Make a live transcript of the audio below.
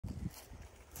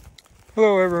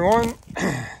Hello everyone,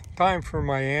 time for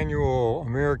my annual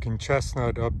American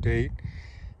Chestnut update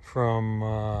from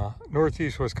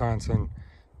northeast Wisconsin,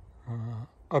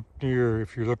 up near,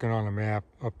 if you're looking on a map,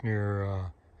 up near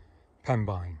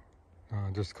Pembine,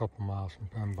 just a couple miles from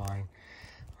Pembine.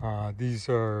 These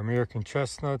are American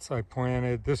Chestnuts I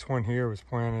planted. This one here was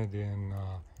planted in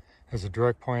as a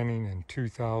direct planting in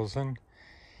 2000,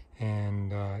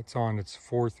 and it's on its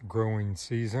fourth growing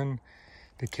season.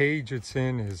 The cage it's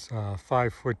in is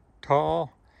 5 foot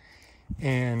tall,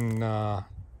 and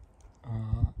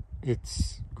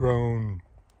it's grown,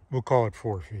 we'll call it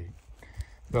 4 feet.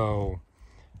 So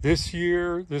this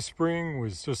spring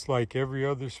was just like every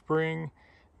other spring.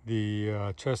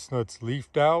 The chestnuts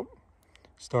leafed out,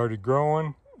 started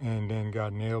growing, and then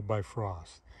got nailed by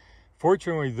frost.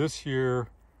 Fortunately, this year,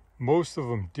 most of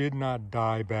them did not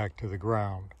die back to the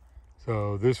ground.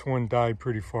 So this one died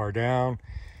pretty far down.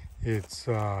 It's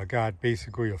got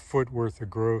basically a foot worth of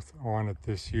growth on it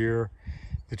this year.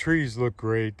 The trees look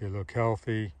great, they look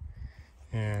healthy,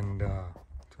 and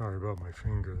sorry about my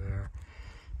finger there.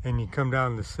 And you come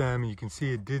down the stem, you can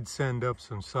see it did send up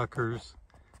some suckers,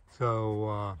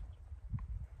 so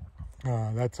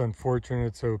that's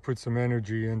unfortunate. So put some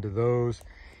energy into those.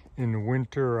 In the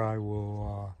winter, I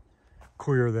will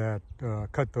clear that,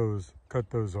 cut those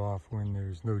off when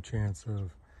there's no chance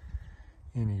of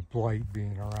any blight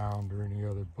being around or any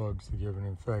other bugs to give an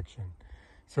infection.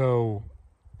 So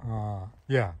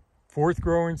yeah, fourth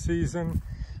growing season,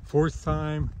 fourth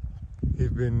time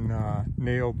they've been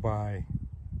nailed by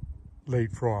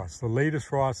late frost. The latest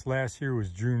frost last year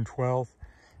was June 12th,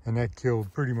 and that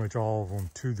killed pretty much all of them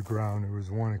to the ground. There was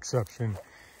one exception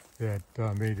that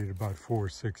made it about 4 or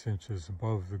 6 inches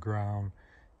above the ground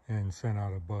and sent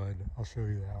out a bud. I'll show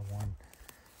you that one.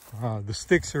 The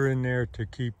sticks are in there to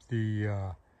keep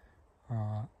the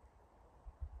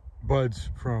buds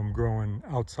from growing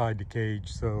outside the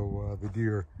cage, so the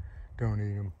deer don't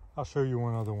eat them. I'll show you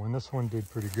one other one. This one did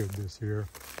pretty good this year.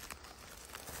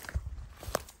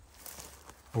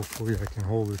 Hopefully I can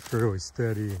hold it fairly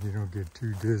steady and you don't get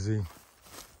too dizzy.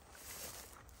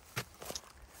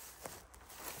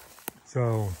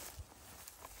 So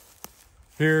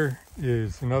here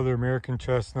is another American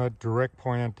chestnut, direct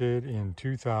planted in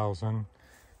 2000,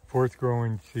 fourth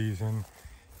growing season.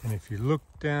 And if you look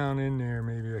down in there,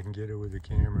 maybe I can get it with the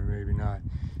camera, maybe not,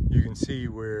 you can see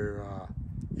where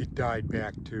it died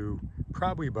back to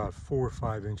probably about 4 or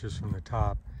 5 inches from the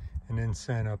top, and then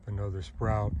sent up another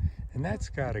sprout. And that's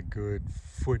got a good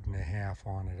 1.5 feet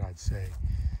on it, I'd say.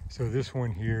 So this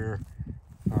one here,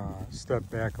 step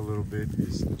back a little bit,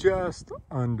 is just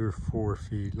under 4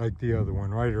 feet, like the other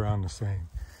one, right around the same.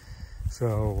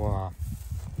 So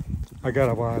I got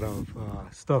a lot of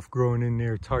stuff growing in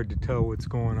there. It's hard to tell what's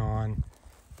going on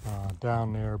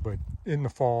down there, but in the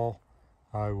fall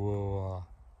I will,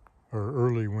 or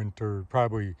early winter,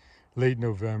 probably late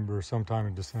November, sometime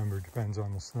in December, depends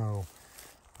on the snow,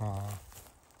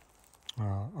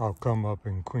 I'll come up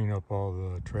and clean up all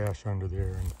the trash under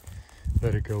there and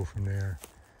let it go from there.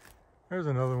 There's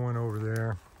another one over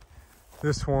there.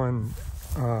 This one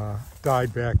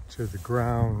died back to the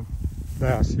ground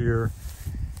last year,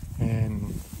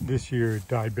 and this year it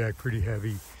died back pretty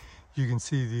heavy. You can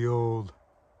see the old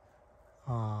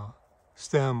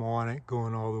stem on it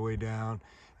going all the way down,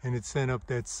 and it sent up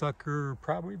that sucker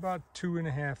probably about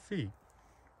 2.5 feet,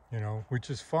 you know, which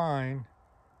is fine,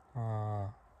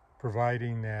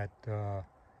 providing that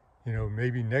you know,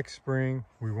 maybe next spring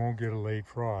we won't get a late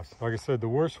frost. Like I said, the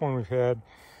worst one we've had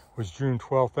was June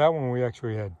 12th. That one we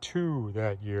actually had 2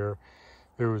 that year.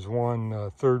 There was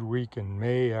one third week in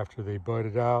May after they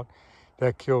budded out.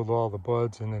 That killed all the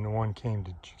buds, and then the one came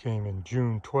in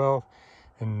June 12th,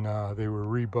 and they were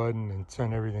rebudding and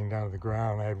sent everything down to the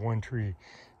ground. I had one tree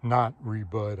not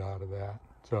rebud out of that.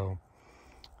 So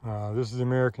this is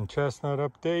American Chestnut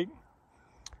update,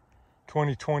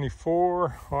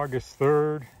 2024, August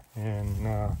 3rd. And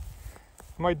I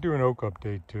might do an oak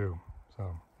update too.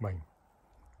 So, bye.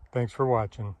 Thanks for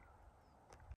watching.